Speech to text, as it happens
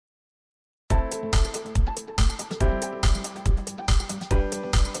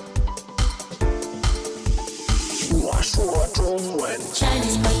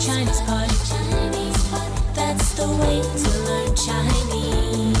the way to learn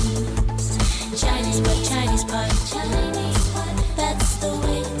Chinese. Chinese pot, Chinese pot, Chinese pot. That's the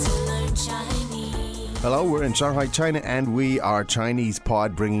way to learn Chinese. Hello, we're in Shanghai, China, and we are Chinese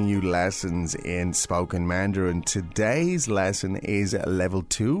Pod, bringing you lessons in spoken Mandarin. Today's lesson is level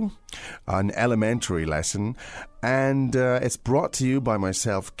 2, an elementary lesson, and it's brought to you by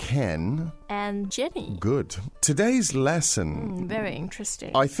myself, Ken. And Jenny. Good. Today's lesson... very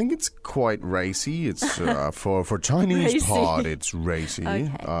interesting. I think it's quite racy. It's for Chinese Racy. Pod, it's racy.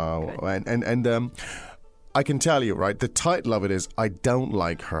 Okay, and I can tell you, right, the title of it is I Don't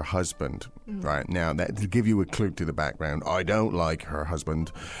Like Her Husband. Right, now, that'll give you a clue to the background. I don't like her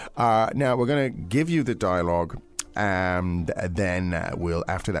husband. Now, we're going to give you the dialogue, and then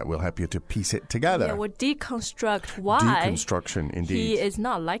after that, we'll help you to piece it together. Yeah, we'll deconstruct why Deconstruction, indeed. he is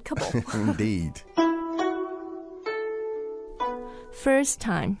not likable. Indeed. First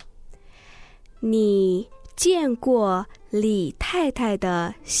time. 你见过李太太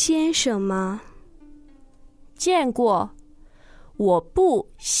的先生吗？见过，我不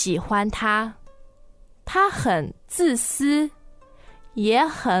喜欢他，他很自私，也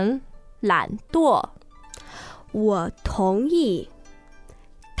很懒惰。我同意，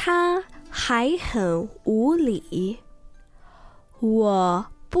他还很无理。我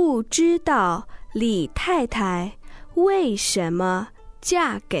不知道李太太为什么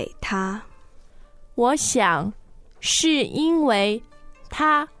嫁给他。我想是因为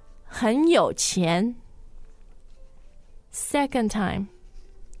他很有钱。Second time.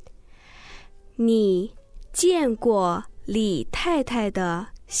 你见过李太太的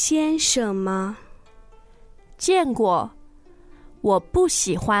先生吗？见过，我不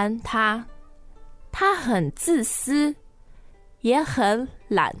喜欢他，他很自私，也很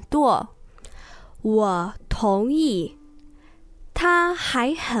懒惰。我同意，他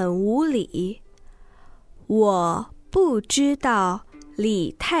还很无理。我不知道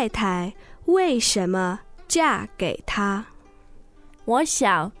李太太为什么嫁给他。我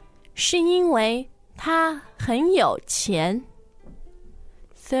想是因为他很有钱。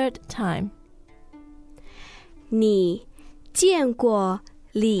Third time. 你见过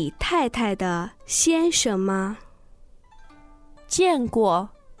李太太的先生吗？见过，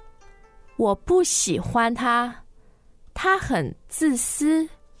我不喜欢他，他很自私，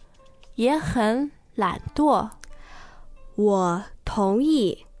也很懒惰。我同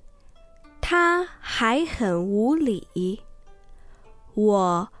意，他还很无理。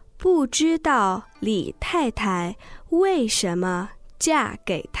我不知道李太太为什么嫁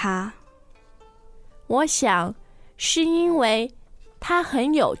给他。我想是因为他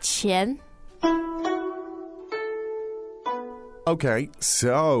很有钱。Okay,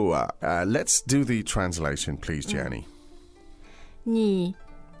 so let's do the translation, please, Jenny. 你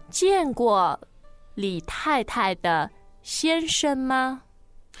见过李太太的先生吗？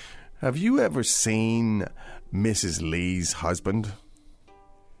 Have you ever seen Mrs. Lee's husband?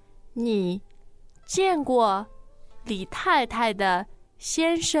 你见过李太太的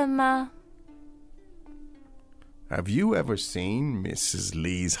先生吗？ Have you ever seen Mrs.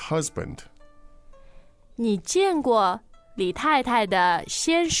 Lee's husband? 你见过李太太的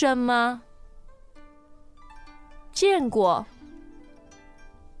先生吗？见过。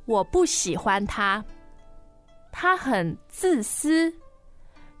我不喜欢他，他很自私，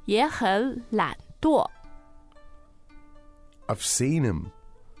也很懒惰。I've seen him.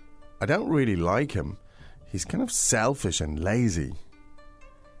 I don't really like him. He's kind of selfish and lazy.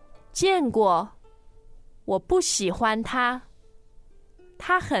 见过。我不喜欢他，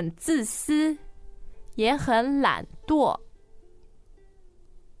他很自私，也很懒惰。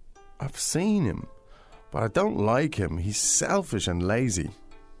I've seen him, but I don't like him. He's selfish and lazy.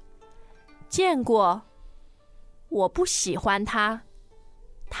 见过。我不喜欢他，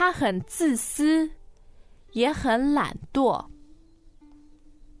他很自私，也很懒惰。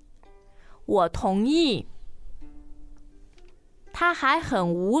我同意。他还很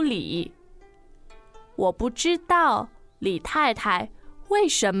无理。我不知道李太太为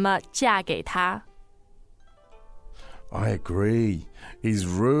什么嫁给他。I agree. He's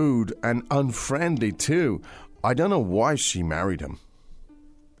rude and unfriendly too. I don't know why she married him.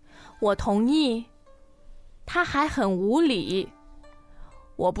 我同意。他还很无理。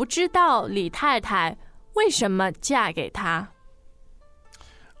我不知道李太太为什么嫁给他。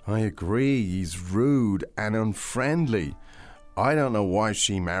I agree. He's rude and unfriendly. I don't know why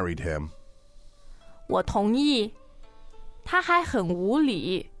she married him. 我同意。他还很无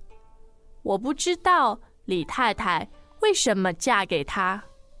理。我不知道李太太为什么嫁给他。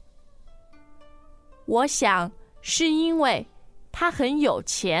我想是因为他很有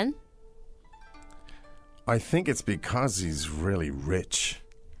钱。I think it's because he's really rich.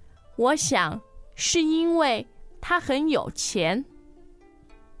 我想是因为他很有钱。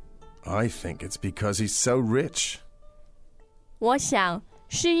I think it's because he's so rich. 我想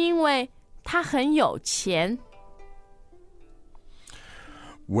是因为他很有钱。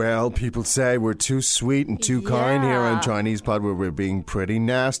Well, people say we're too sweet and too kind here on Yeah. Chinese Pod. We're being pretty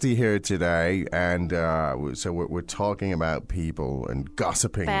nasty here today. And so we're talking about people and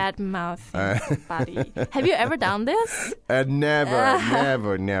gossiping. Bad mouthing, buddy. Have you ever done this? Never.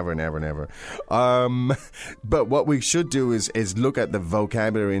 But what we should do is look at the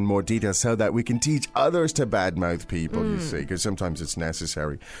vocabulary in more detail so that we can teach others to badmouth people, you see, because sometimes it's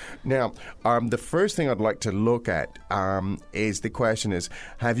necessary. Now, the first thing I'd like to look at is the question is,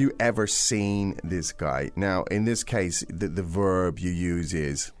 have you ever seen this guy? Now, in this case, the verb you use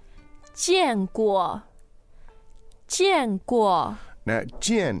is... 见过，见过。 Now,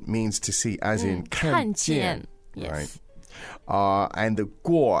 见 means to see, as in 看见, 看见 right? Yes. And the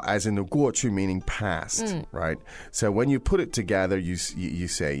过, as in the 过去 meaning past, right? So when you put it together, you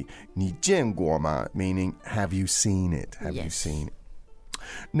say 你见过吗? Meaning, have you seen it? Have you Yes. seen it?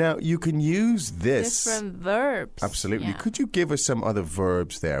 Now, you can use this. Different verbs. Absolutely. Yeah. Could you give us some other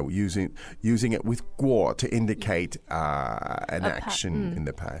verbs there, using it with 过 to indicate an action in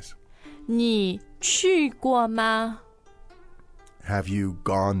the past? 你去过吗？ Have you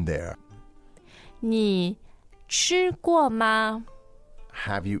gone there? 你吃过吗？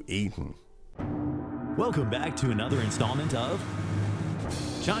 Have you eaten? Welcome back to another installment of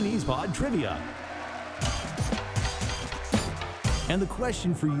Chinese Pod Trivia. And the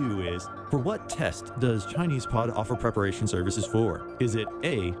question for you is, for what test does Chinese Pod offer preparation services for? Is it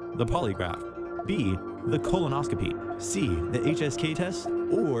A, the polygraph, B, the colonoscopy, C, the HSK test,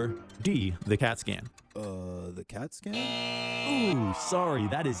 or D, the CAT scan? The CAT scan? Ooh, sorry,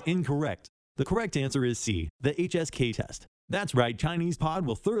 that is incorrect. The correct answer is C, the HSK test. That's right, Chinese Pod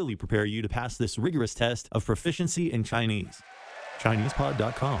will thoroughly prepare you to pass this rigorous test of proficiency in Chinese.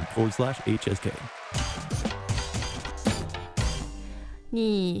 ChinesePod.com/HSK.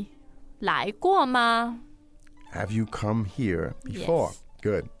 你来过吗？ Have you come here before? Yes.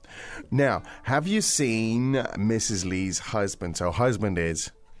 Good. Now, have you seen Mrs. Lee's husband? So husband is...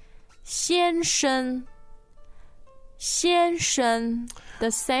 先生，先生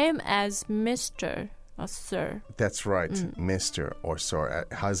the same as Mr. or Sir. That's right, Mr. or sir,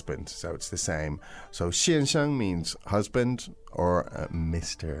 husband. So it's the same. So 先生 means husband or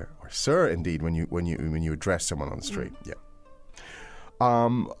Mr. or Sir. Indeed, when you address someone on the street, yeah.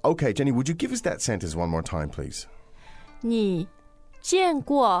 Okay, Jenny, would you give us that sentence one more time, please? 你见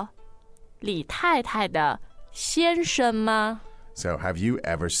过李太太的先生吗？ So, have you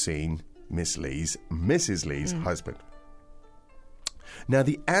ever seen Mrs. Lee's husband? Now,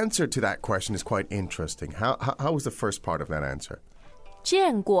 the answer to that question is quite interesting. How was the first part of that answer?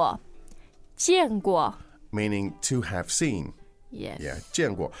 见过，见过。 Meaning to have seen. Yes. Yeah,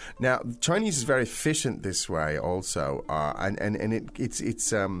 见过. Now, Chinese is very efficient this way also, and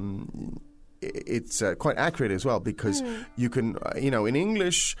it's quite accurate as well because you can, in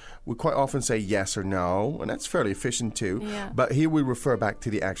English, we quite often say yes or no, and that's fairly efficient too. Yeah. But here we refer back to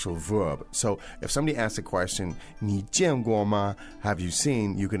the actual verb. So if somebody asks a question, 你见过吗? Have you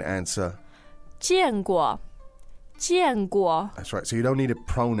seen? You can answer. 见过，见过。 That's right. So you don't need a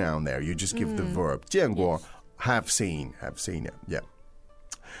pronoun there. You just give the verb. 见过, have seen it. Yeah.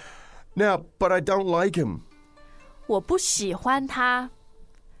 Now, but I don't like him. 我不喜欢他，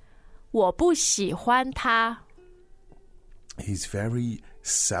我不喜欢他。 He's very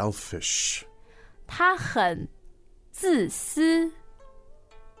selfish. 他很自私，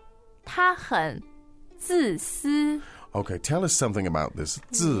他很自私。 Okay, tell us something about this.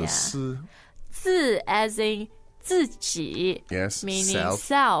 自私. 自 as in 自己 Yes, meaning self.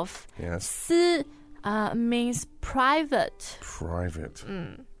 self. Yes. 私means private. Private.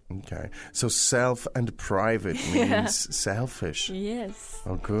 Okay. So self and private means selfish. Yes.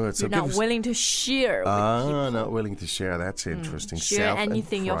 Oh, good. So You're not give us... willing to share with people. not willing to share. That's interesting. Share Self and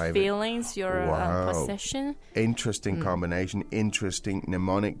anything, your private. feelings, your Wow. possession. Interesting combination. Interesting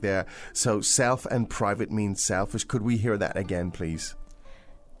mnemonic there. So self and private means selfish. Could we hear that again, please?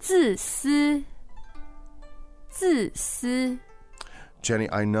 自私，自私。 Jenny,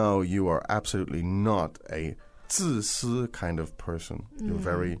 I know you are absolutely not a 自私 kind of person. You're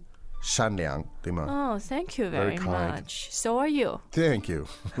very 善良, 对吗? Oh, thank you very, Very kind. much. So are you. Thank you.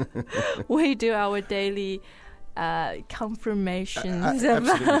 We do our daily confirmations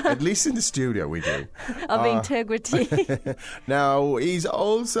Absolutely. At least in the studio we do. of integrity. Now, he's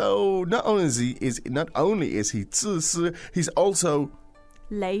also, not only is he 自私, he's also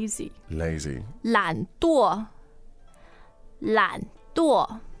lazy. Lazy. 懒惰，懒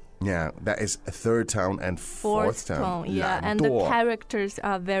惰。 Yeah, that is a third tone and fourth tone. Yeah, and the 懒惰. characters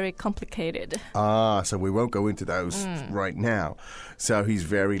are very complicated. So we won't go into those right now. So he's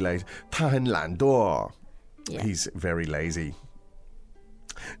very lazy. 他很懒惰. Yeah. He's very lazy.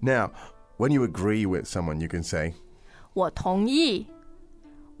 Now, when you agree with someone, you can say, 我同意，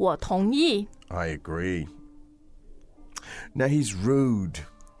我同意。 I agree. Now, he's rude.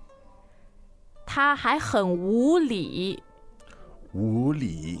 他还很无理。无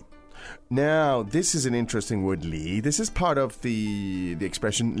理. Now, this is an interesting word, 理. This is part of the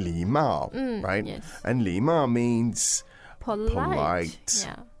expression 礼貌, right? yes. And 礼貌 means Polite.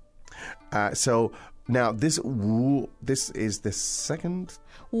 Yeah. so now this 无, this is the second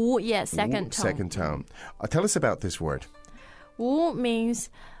无 yeah, second tone. second tone. Tell us about this word. 无 means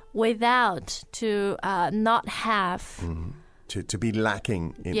without, to not have. To be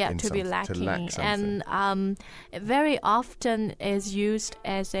lacking in, Yeah, in to be something, lacking. to lack something. And very often is used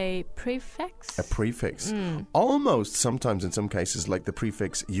as a prefix. A prefix. Almost sometimes in some cases like the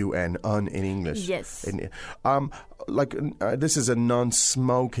prefix un in English. Yes. This is a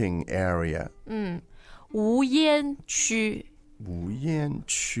non-smoking area. 无烟区，无烟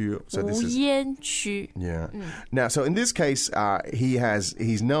区. So 无 this is 烟区。 yeah. Now, so in this case,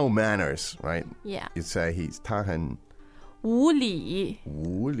 he's no manners, right? Yeah. You'd say he's 他很无理，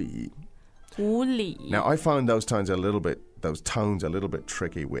无理. 无理。 Now, I found those tones a little bit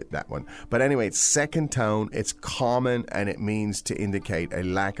tricky with that one. But anyway, it's second tone, it's common, and it means to indicate a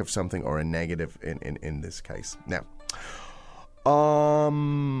lack of something or a negative in this case. Now,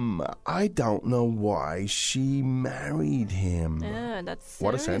 I don't know why she married him. That's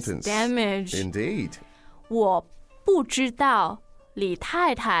What a serious sentence. damage. Indeed. 我不知道李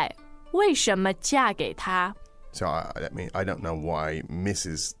太太为什么嫁给他。 So I don't know why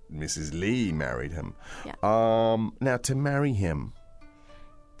Mrs. Lee married him. Yeah. Now, to marry him.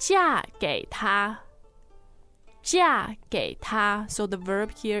 嫁给他，嫁给他。So the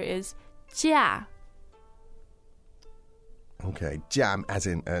verb here is 嫁。 Okay, jam as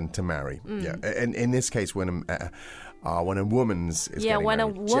in and to marry. Yeah, and in this case, when a woman's is Yeah, getting when a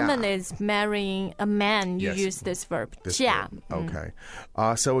married, woman 嫁. is marrying a man, you Yes. use this verb, This 嫁。 verb. Okay.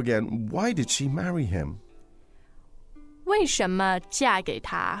 So again, why did she marry him? 为什么嫁给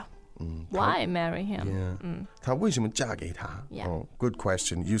他？Why marry him? Yeah. 她为什么嫁给他? Yeah. Oh, good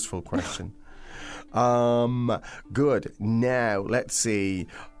question. Useful question. Good. Now, let's see.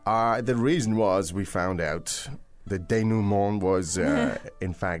 The reason was we found out the denouement was,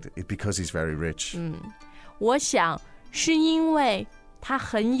 in fact, because he's very rich. 我想是因为他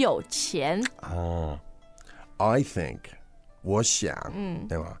很有钱。 I think, 我想,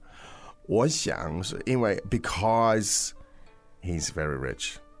 对吧？我想是因为 because he's very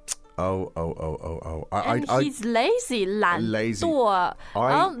rich. Oh. And he's lazy, 懒 Lazy. 惰.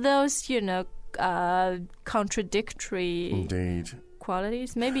 All those, contradictory Indeed.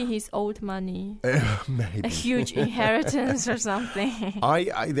 qualities. Maybe he's owed money, Maybe. a huge inheritance or something.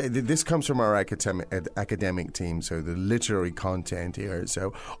 This comes from our academic team, so the literary content here.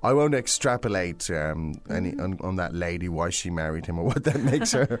 So I won't extrapolate any on that lady, why she married him or what that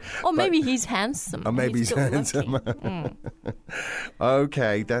makes her. Or maybe he's handsome. Or maybe he's good handsome. looking.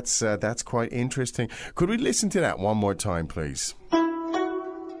 Okay, that's quite interesting. Could we listen to that one more time, please?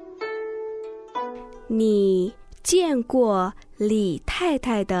 你见过李太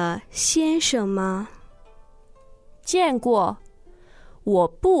太的先生吗？见过，我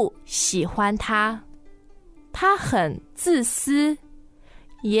不喜欢他，他很自私，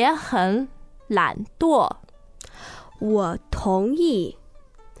也很懒惰。我同意，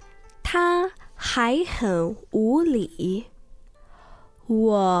他还很无理。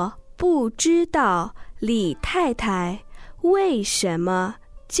我不知道李太太为什么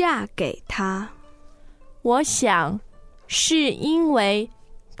嫁给他。我想是因为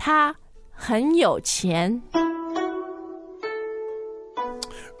他很有钱。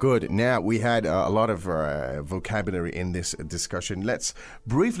 Good. Now, we had a lot of vocabulary in this discussion. Let's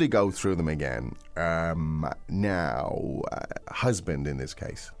briefly go through them again. Now, husband in this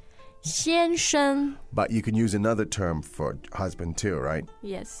case. 先生 But you can use another term for husband too,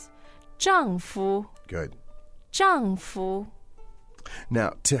 right?，yes，丈夫， Good. 丈夫，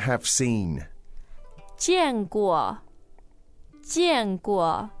 Now, to have seen. 见过，见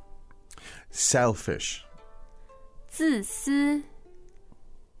过， Selfish. 自私，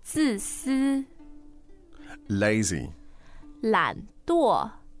自私， Lazy. 懒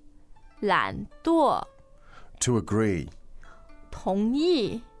惰，懒惰， To agree. 同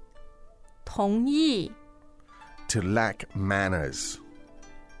意，同意， To lack manners.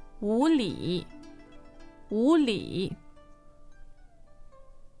 无理，无理。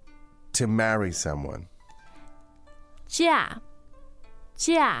 To marry someone. 嫁，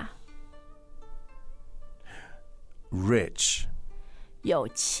嫁。 Rich. 有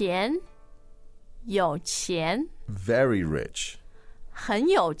钱，有钱。 Very rich. 很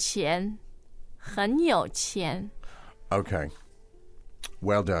有钱，很有钱。 Okay.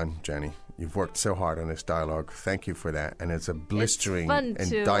 Well done, Jenny. You've worked so hard on this dialogue. Thank you for that. And it's a blistering Fun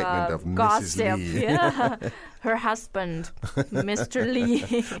to, indictment of Mrs. gossip. Lee. Yeah. Her husband, Mr.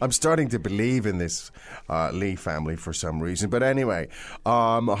 Lee. I'm starting to believe in this Lee family for some reason. But anyway,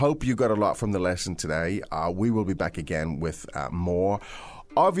 I hope you got a lot from the lesson today. We will be back again with more.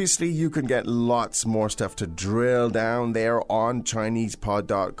 Obviously, you can get lots more stuff to drill down there on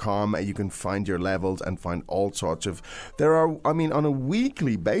ChinesePod.com. You can find your levels and find all sorts of... There are, I mean, on a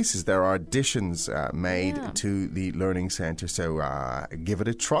weekly basis, there are additions made to the Learning Center. So give it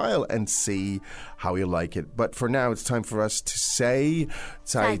a trial and see how you like it. But for now, it's time for us to say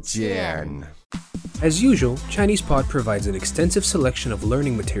再见. As usual, ChinesePod provides an extensive selection of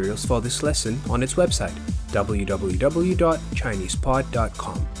learning materials for this lesson on its website,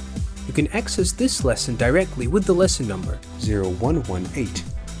 www.chinesepod.com. You can access this lesson directly with the lesson number 0118.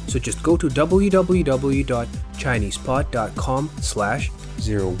 So just go to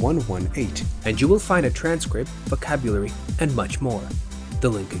www.chinesepod.com/0118 and you will find a transcript, vocabulary, and much more. The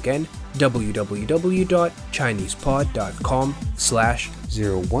link again,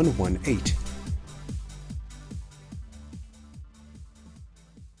 www.chinesepod.com/0118.